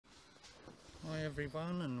Hi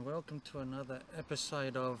everyone, and welcome to another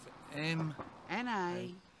episode of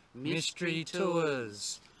M&A Mystery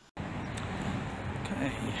Tours.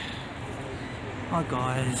 Okay. Hi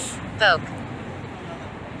guys. Vogue.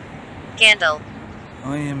 Candle.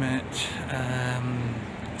 I am at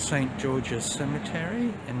St. George's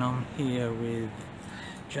Cemetery and I'm here with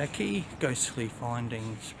Jackie, Ghostly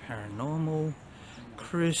Findings Paranormal,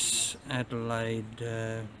 Chris,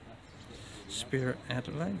 Adelaide Spirit,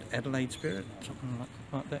 Adelaide Spirit, something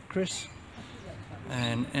like that, Chris,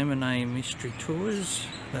 and M&A Mystery Tours,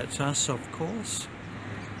 that's us of course,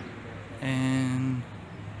 and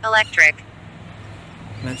Electric.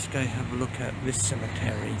 let's go have a look at this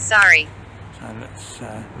cemetery. Sorry.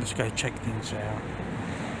 So let's go check things out.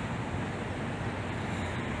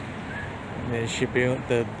 There's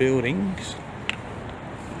the buildings.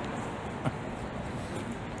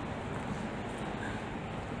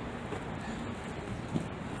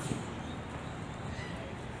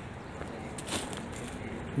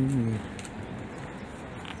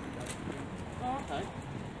 Oh, okay.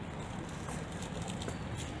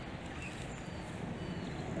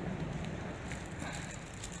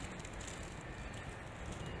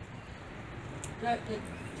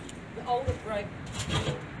 The older grave.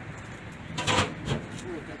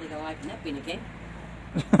 They go open that bin again.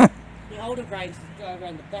 The older graves go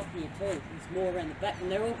around the back here too. There's more around the back,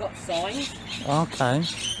 and they've all got signs. Okay. Like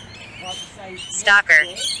to say, Stalker.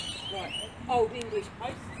 Right. Old English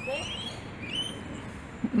posts there.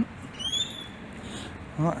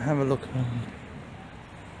 I might have a look.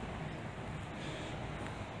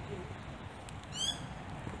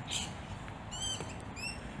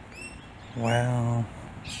 Wow.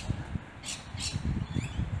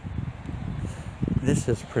 This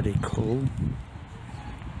is pretty cool.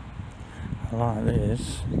 I like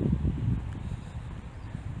this.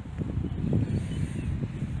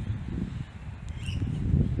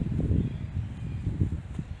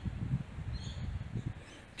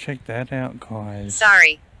 Check that out, guys.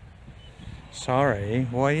 Sorry. Sorry?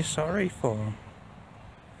 What are you sorry for?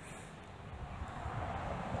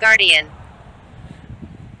 Guardian.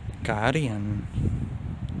 Guardian.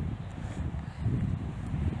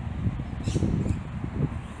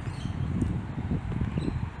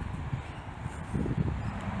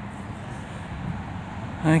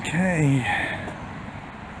 Okay.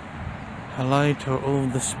 Hello to all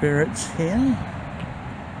the spirits here.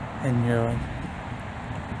 And your...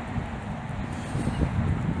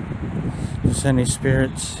 Does any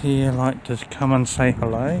spirits here like to come and say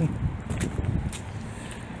hello?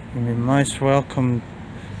 You'd be most welcome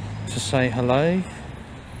to say hello.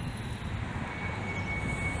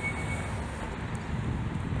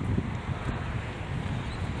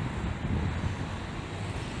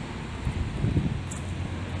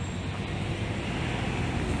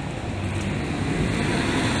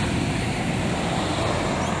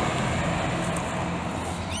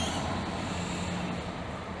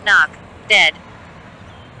 Knock. Dead.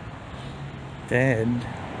 Dead.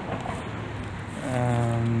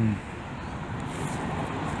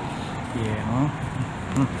 Yeah.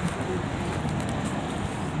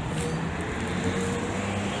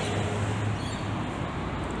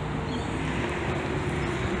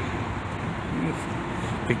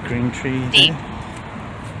 Big green tree Deep. there.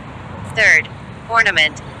 Third.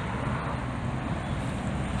 Ornament.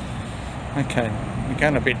 Okay, you're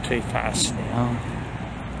going a bit too fast now.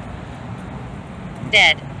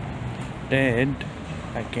 Dead. Dead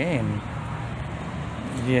again.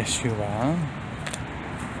 Yes, you are.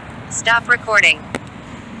 Stop recording.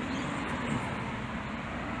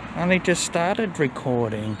 Only just started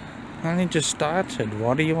recording. Only just started.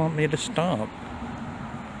 Why do you want me to stop?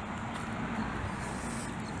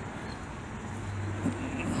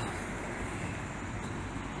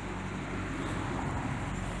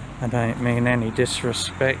 I don't mean any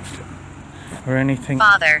disrespect or anything.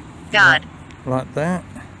 Father. God. Like that.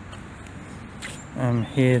 I'm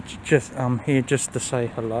here just to say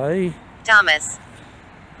hello. Thomas.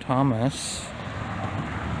 Thomas.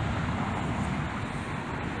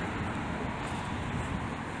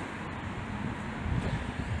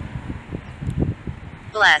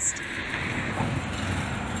 Blessed.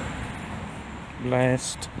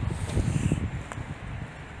 Blessed.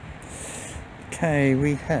 Okay,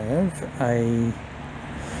 we have a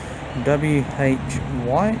W.H.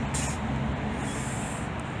 White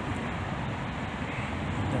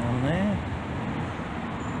down there.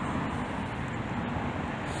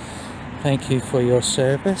 Thank you for your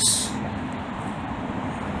service.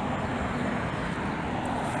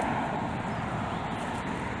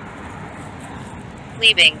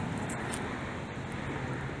 Leaving.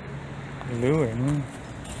 Luring.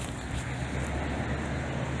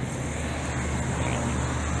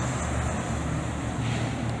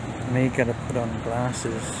 Me gotta put on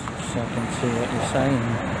glasses so I can see what you're saying.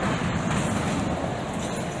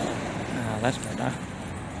 Ah, that's better.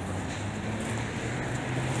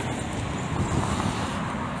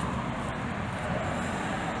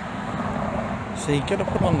 So you gotta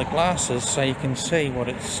put on the glasses so you can see what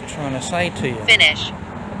it's trying to say to you. Finish.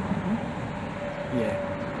 Yeah.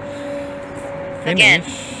 Again.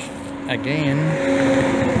 Finish. Again.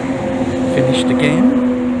 Finished again.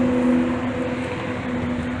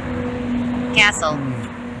 Castle.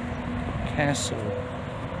 Castle.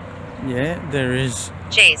 Yeah, there is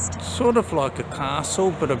Chased. sort of like a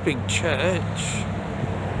castle, but a big church.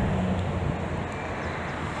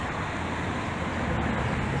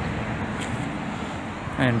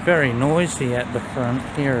 And very noisy at the front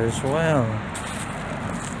here as well.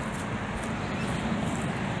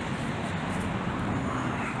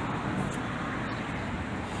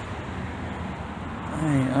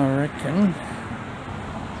 I reckon.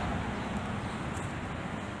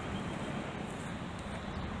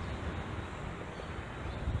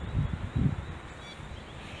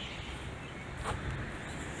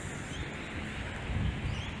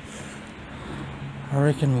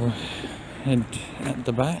 We'll head at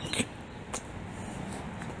the back.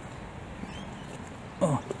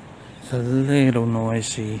 Oh, it's a little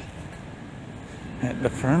noisy at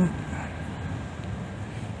the front.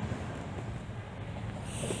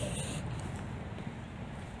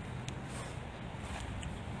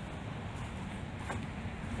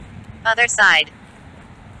 Other side.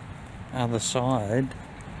 Other side.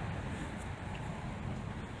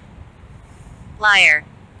 Liar.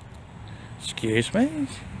 Excuse me?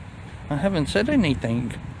 I haven't said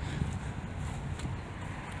anything.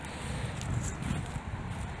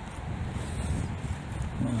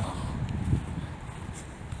 Oh.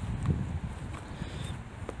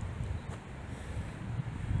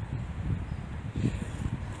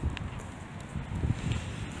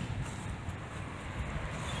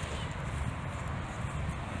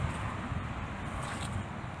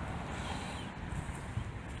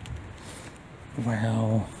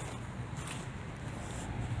 Well.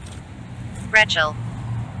 Rachel.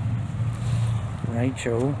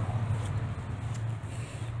 Rachel.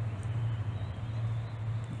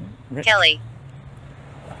 Kelly.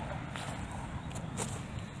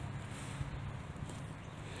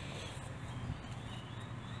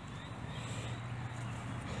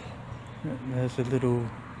 There's a little,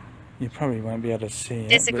 you probably won't be able to see it.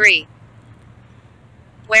 Disagree.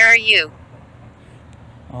 Where are you?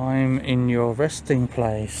 I'm in your resting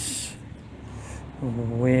place.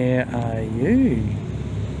 Where are you?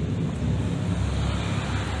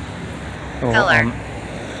 Oh, Color.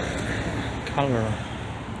 Color.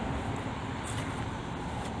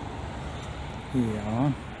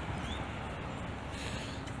 Yeah.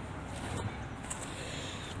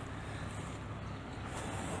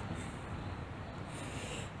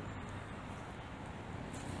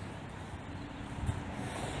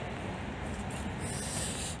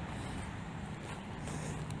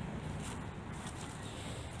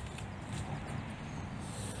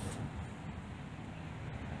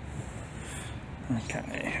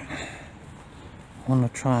 Okay. I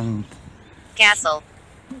want to try and... Castle.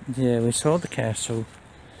 Yeah, we saw the castle.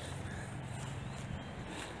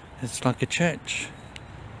 It's like a church.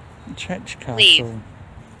 A church castle. Leave.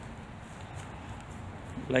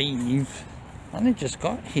 Leave? I only just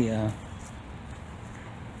got here.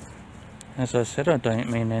 As I said, I don't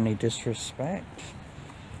mean any disrespect.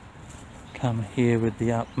 Come here with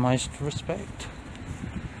the utmost respect.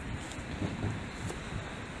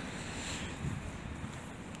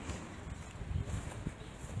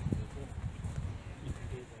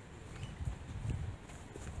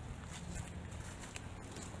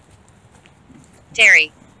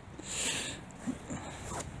 Terry.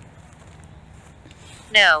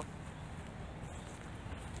 No.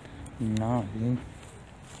 No.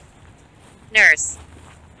 Nurse.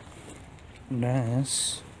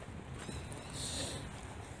 Nurse.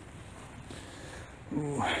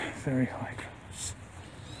 Ooh, very high class.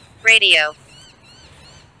 Radio.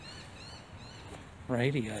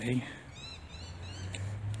 Radio.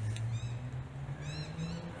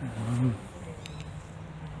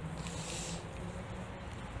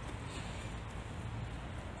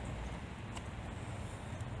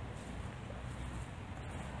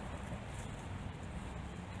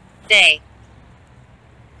 Day.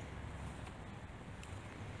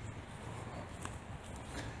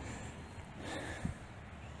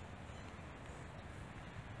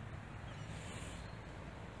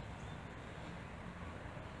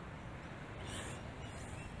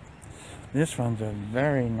 This one's a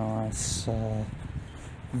very nice,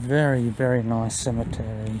 very nice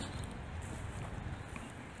cemetery.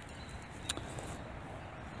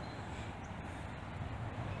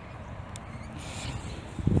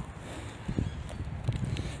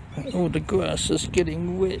 All the grass is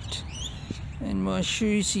getting wet and my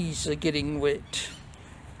shoesies are getting wet.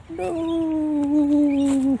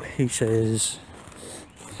 No, he says.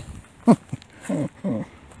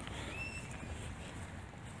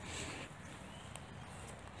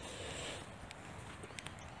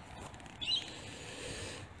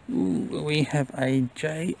 Ooh, we have a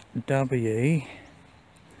JW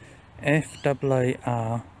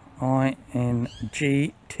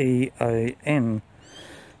FARINGTON.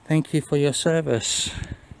 Thank you for your service.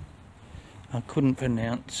 I couldn't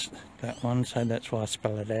pronounce that one, so that's why I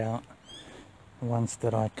spell it out. The ones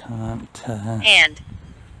that I can't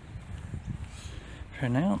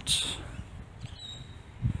pronounce.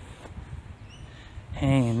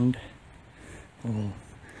 Hand. Ooh.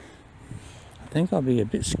 I think I'll be a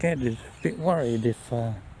bit scared, a bit worried if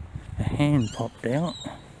a hand popped out.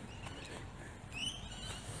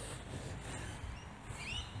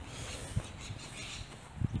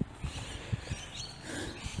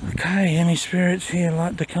 Okay, any spirits here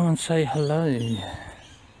like to come and say hello?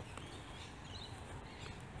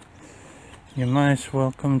 You're most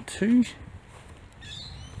welcome to.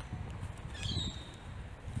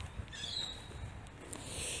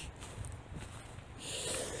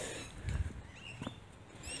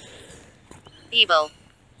 Evil.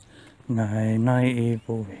 No, no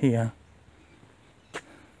evil here.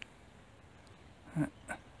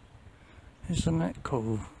 Isn't that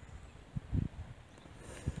cool?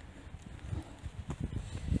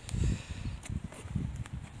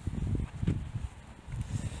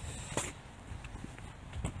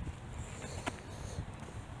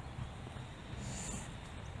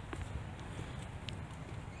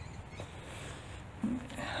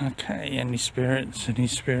 Okay, any spirits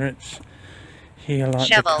here like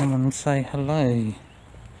Shovel. to come and say hello?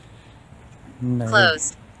 No.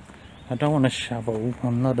 Closed. I don't want to shovel,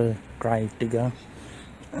 I'm not a grave digger.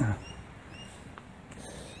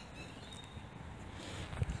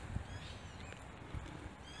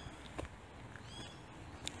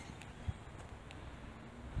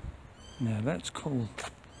 Now that's cool.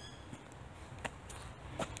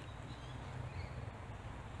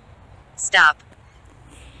 Stop.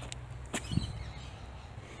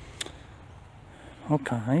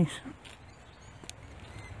 Okay.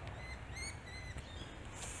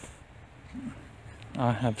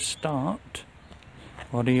 I have stopped.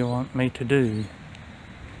 What do you want me to do?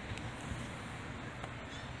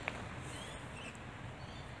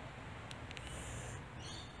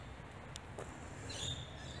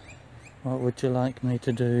 What would you like me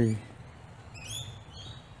to do?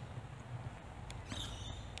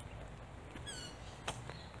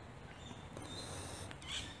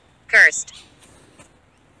 Cursed.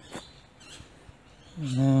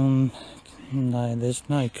 No, there's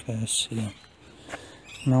no curse here.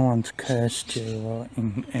 No one's cursed you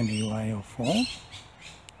in any way or form.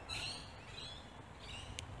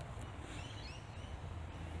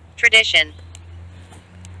 Tradition.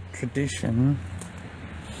 Tradition.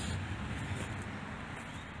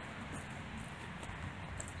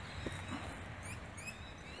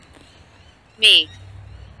 Me.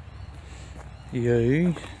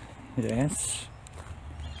 You. Yes.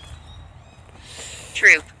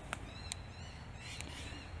 Troop.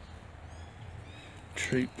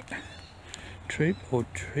 Troop. Troop or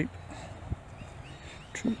troop?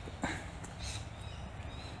 Troop.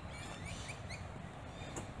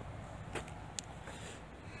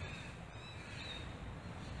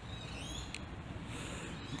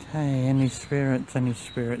 Okay, any spirits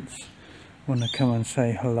want to come and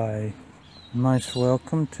say hello? Most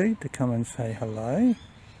welcome to come and say hello.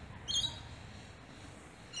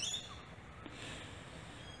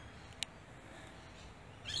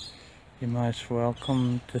 You're most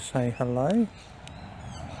welcome to say hello.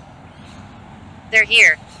 They're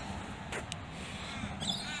here.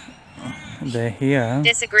 They're here.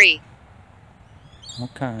 Disagree.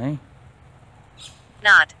 Okay.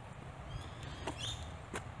 Not.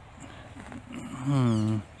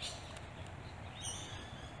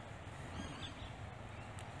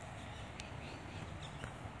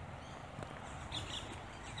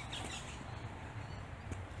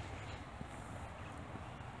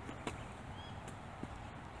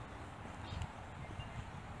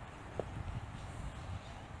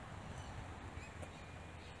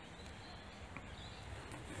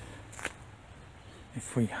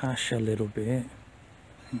 If we hush a little bit,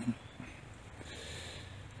 you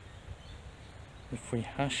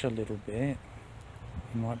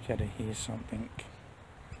might be able to hear something,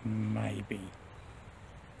 maybe.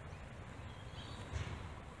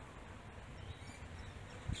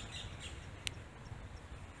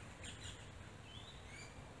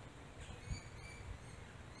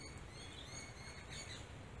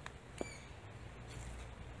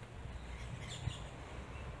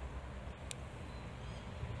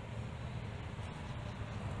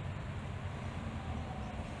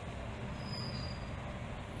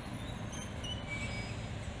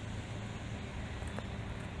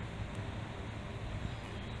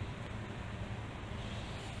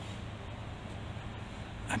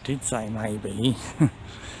 I did say maybe.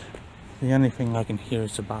 The only thing I can hear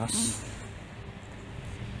is a bus.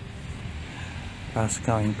 Bus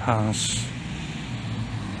going past.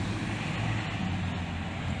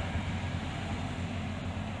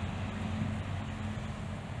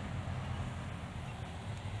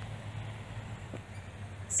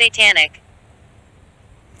 Satanic.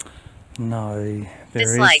 No,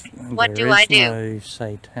 Dislike. What do I do? There is no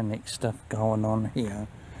satanic stuff going on here.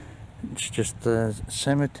 It's just the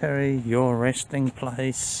cemetery, your resting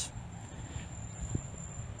place.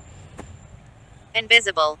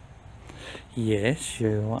 Invisible. Yes,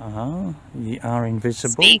 you are. You are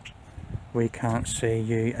invisible. Speak. We can't see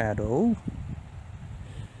you at all.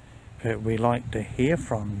 But we like to hear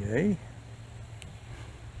from you.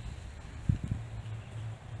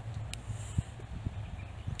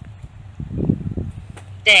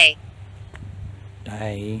 Day.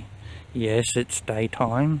 Day. Yes, it's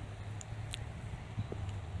daytime.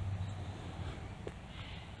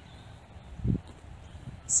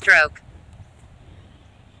 Stroke.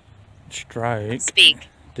 Stroke. Speak.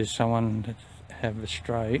 Did someone have a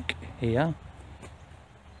stroke here?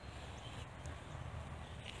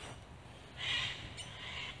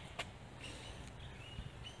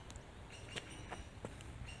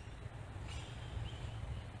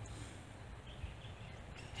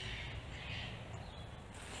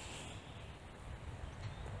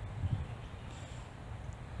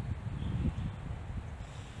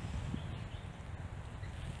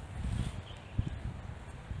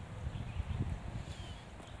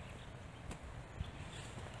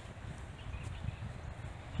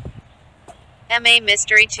 MA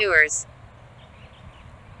Mystery Tours.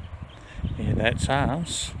 Yeah, that's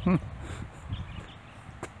us.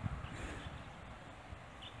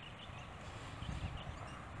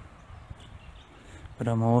 But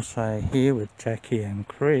I'm also here with Jackie and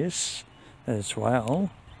Chris as well.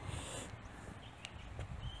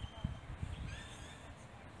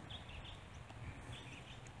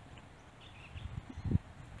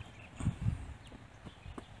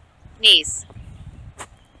 Niece.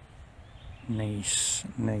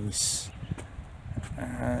 Niece.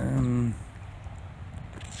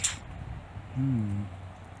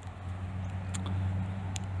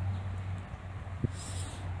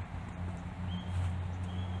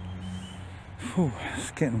 Whew,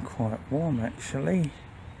 it's getting quite warm actually.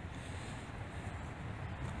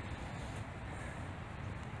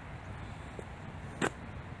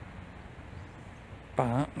 But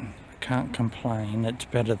I can't complain, it's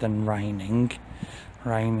better than raining.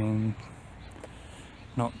 Raining,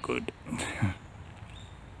 not good.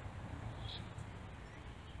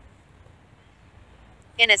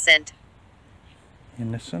 Innocent.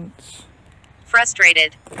 Innocence.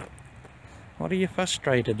 Frustrated. What are you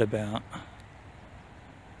frustrated about?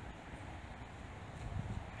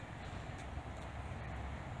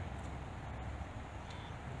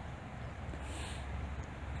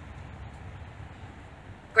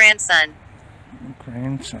 Grandson.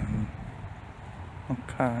 Grandson.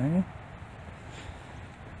 Okay.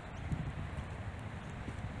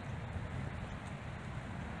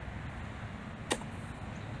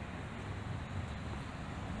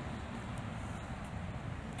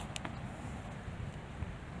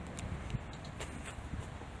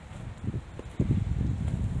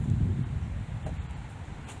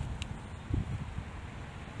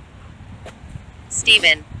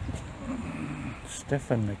 Stephen.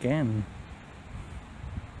 Stephen again.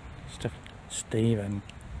 Stephen.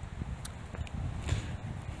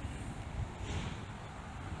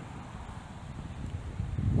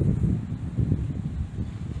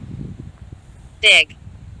 Dig.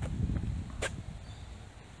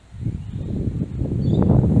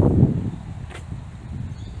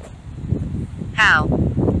 How.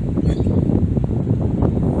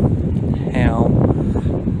 How?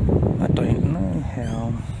 I don't know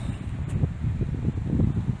how.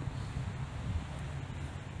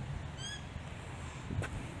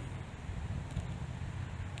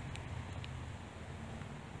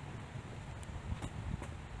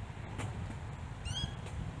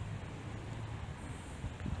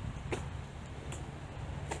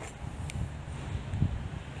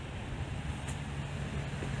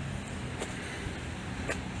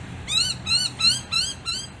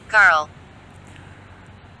 Carl.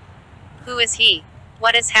 Who is he?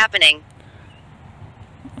 What is happening?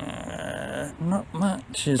 Not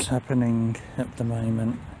much is happening at the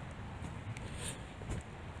moment.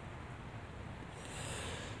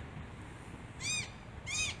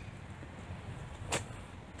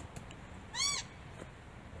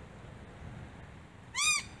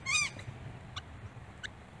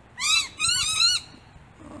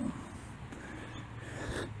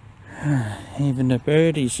 Even the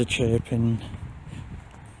birdies are chirping.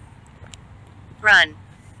 Run.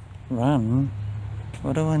 Run?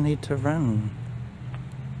 What do I need to run?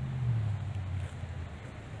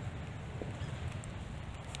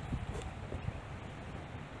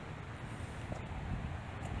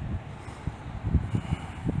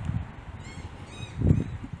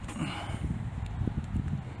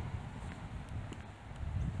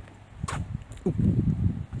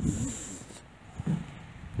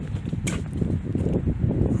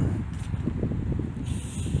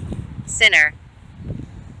 Sinner.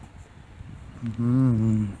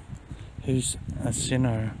 Who's a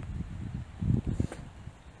sinner?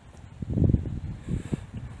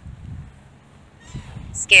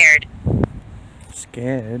 Scared.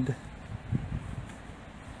 Scared?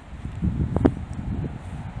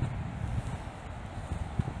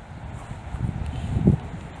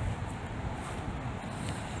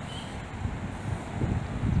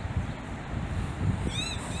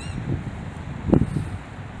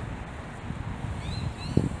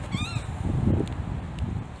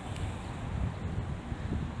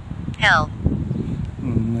 Hell.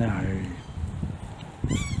 No.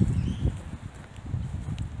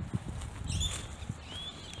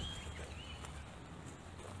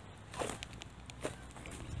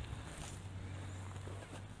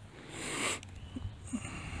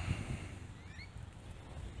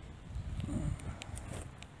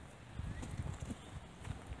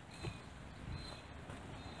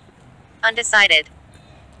 Undecided.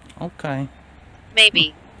 Okay.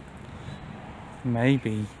 Maybe.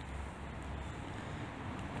 Maybe.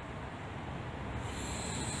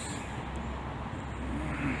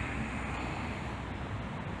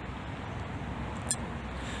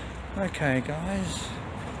 Okay guys,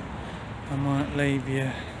 I might leave you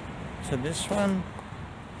to this one,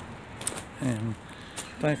 and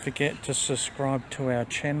don't forget to subscribe to our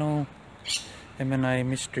channel, M&A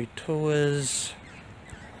Mystery Tours,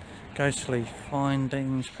 Ghostly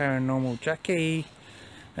Findings, Paranormal Jackie,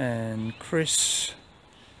 and Chris,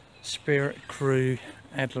 Spirit Crew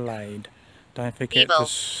Adelaide. Don't forget Evil.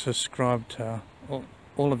 to subscribe to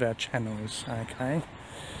all of our channels, okay?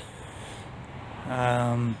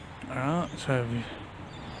 Alright, so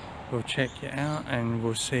we'll check you out and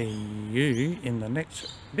we'll see you in the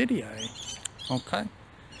next video. Okay?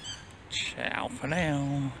 Ciao for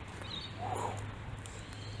now.